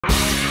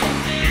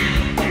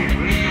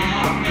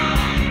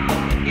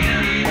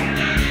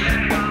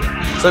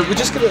So we're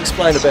just going to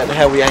explain about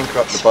how we anchor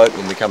up the boat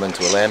when we come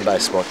into a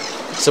land-based spot.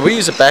 So we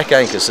use a back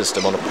anchor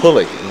system on a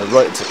pulley, and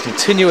it's a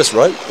continuous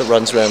rope that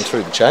runs around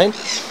through the chain,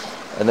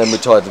 and then we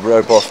tie the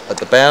rope off at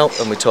the bow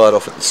and we tie it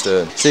off at the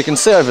stern. So you can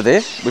see over there,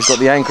 we've got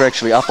the anchor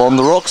actually up on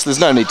the rocks. There's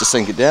no need to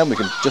sink it down, we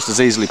can just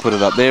as easily put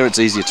it up there. It's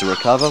easier to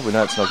recover, we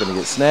know it's not going to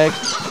get snagged.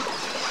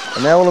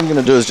 And now all I'm going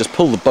to do is just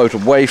pull the boat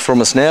away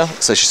from us now,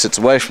 so she sits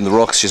away from the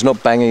rocks. She's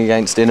not banging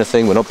against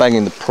anything, we're not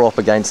banging the prop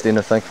against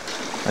anything.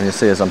 And you'll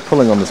see as I'm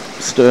pulling on the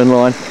stern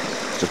line,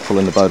 just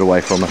pulling the boat away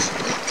from us.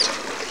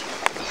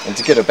 And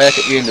to get her back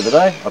at the end of the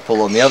day, I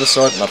pull on the other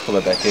side and I pull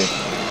her back in.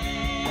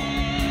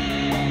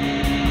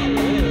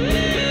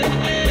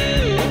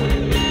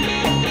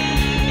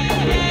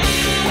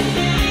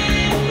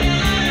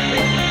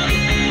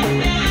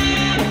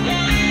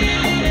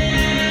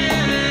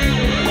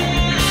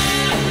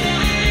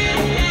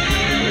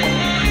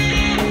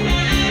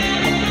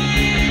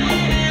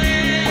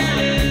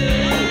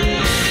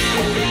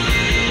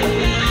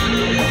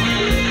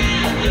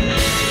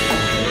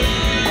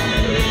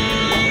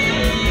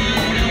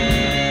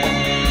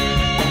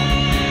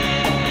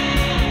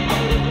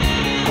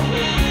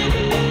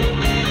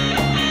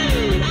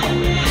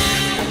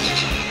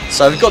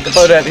 So we've got the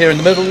boat out here in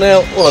the middle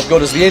now. All I've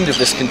got is the end of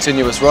this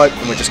continuous rope,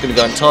 and we're just going to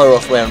go and tie her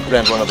off around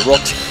one of the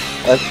rocks,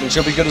 and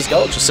she'll be good as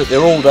gold. She'll sit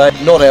there all day,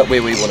 not out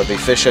where we want to be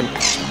fishing.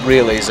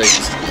 Real easy.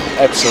 It's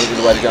absolutely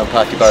the way to go and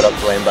park your boat up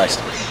for land based.